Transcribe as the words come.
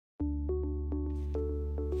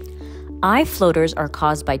Eye floaters are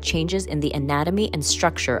caused by changes in the anatomy and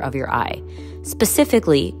structure of your eye,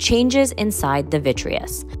 specifically changes inside the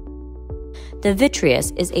vitreous. The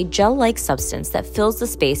vitreous is a gel-like substance that fills the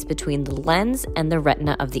space between the lens and the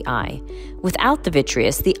retina of the eye. Without the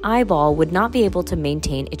vitreous, the eyeball would not be able to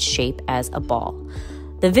maintain its shape as a ball.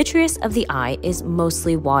 The vitreous of the eye is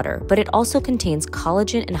mostly water, but it also contains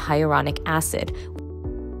collagen and hyaluronic acid,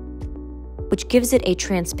 which gives it a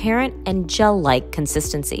transparent and gel-like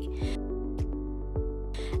consistency.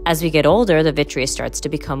 As we get older, the vitreous starts to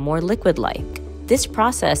become more liquid-like. This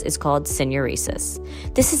process is called synuresis.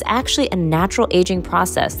 This is actually a natural aging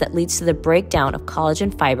process that leads to the breakdown of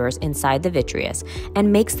collagen fibers inside the vitreous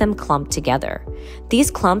and makes them clump together. These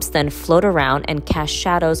clumps then float around and cast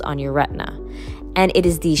shadows on your retina. And it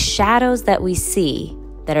is these shadows that we see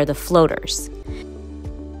that are the floaters.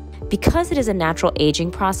 Because it is a natural aging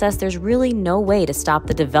process, there's really no way to stop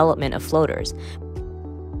the development of floaters.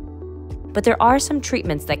 But there are some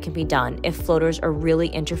treatments that can be done if floaters are really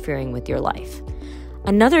interfering with your life.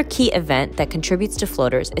 Another key event that contributes to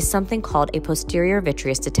floaters is something called a posterior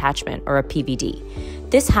vitreous detachment, or a PVD.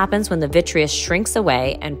 This happens when the vitreous shrinks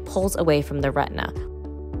away and pulls away from the retina,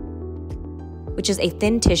 which is a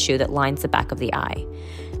thin tissue that lines the back of the eye.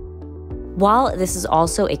 While this is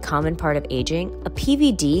also a common part of aging, a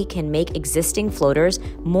PVD can make existing floaters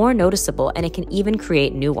more noticeable, and it can even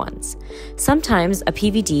create new ones. Sometimes a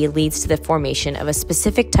PVD leads to the formation of a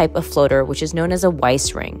specific type of floater, which is known as a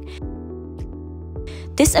Weiss ring.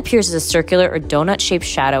 This appears as a circular or donut-shaped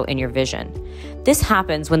shadow in your vision. This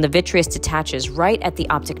happens when the vitreous detaches right at the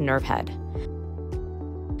optic nerve head.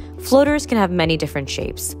 Floaters can have many different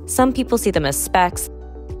shapes. Some people see them as specks,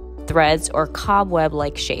 threads, or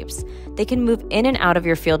cobweb-like shapes. They can move in and out of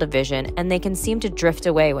your field of vision, and they can seem to drift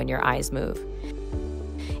away when your eyes move.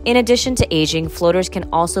 In addition to aging, floaters can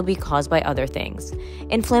also be caused by other things.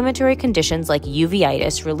 Inflammatory conditions like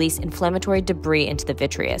uveitis release inflammatory debris into the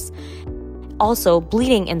vitreous. Also,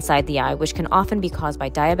 bleeding inside the eye, which can often be caused by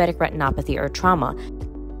diabetic retinopathy or trauma,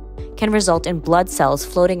 can result in blood cells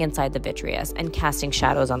floating inside the vitreous and casting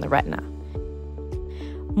shadows on the retina.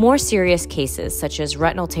 More serious cases, such as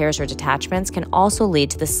retinal tears or detachments, can also lead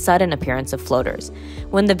to the sudden appearance of floaters.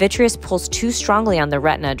 When the vitreous pulls too strongly on the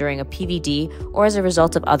retina during a PVD or as a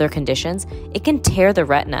result of other conditions, it can tear the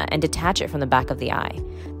retina and detach it from the back of the eye.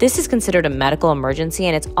 This is considered a medical emergency,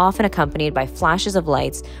 and it's often accompanied by flashes of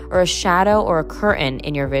lights or a shadow or a curtain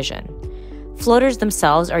in your vision. Floaters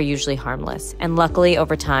themselves are usually harmless, and luckily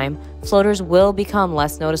over time, floaters will become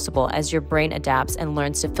less noticeable as your brain adapts and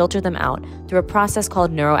learns to filter them out through a process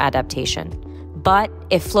called neuroadaptation. But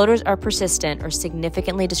if floaters are persistent or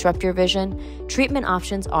significantly disrupt your vision, treatment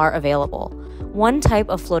options are available. One type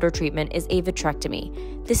of floater treatment is a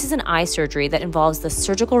vitrectomy. This is an eye surgery that involves the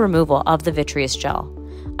surgical removal of the vitreous gel.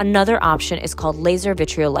 Another option is called laser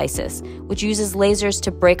vitreolysis, which uses lasers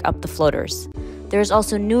to break up the floaters. There is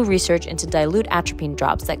also new research into dilute atropine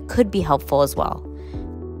drops that could be helpful as well.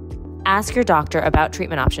 Ask your doctor about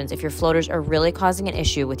treatment options if your floaters are really causing an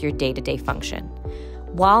issue with your day-to-day function.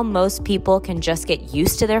 While most people can just get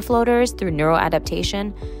used to their floaters through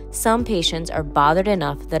neuroadaptation, some patients are bothered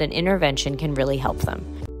enough that an intervention can really help them.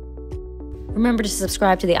 Remember to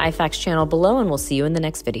subscribe to the iFacts channel below, and we'll see you in the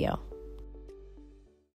next video.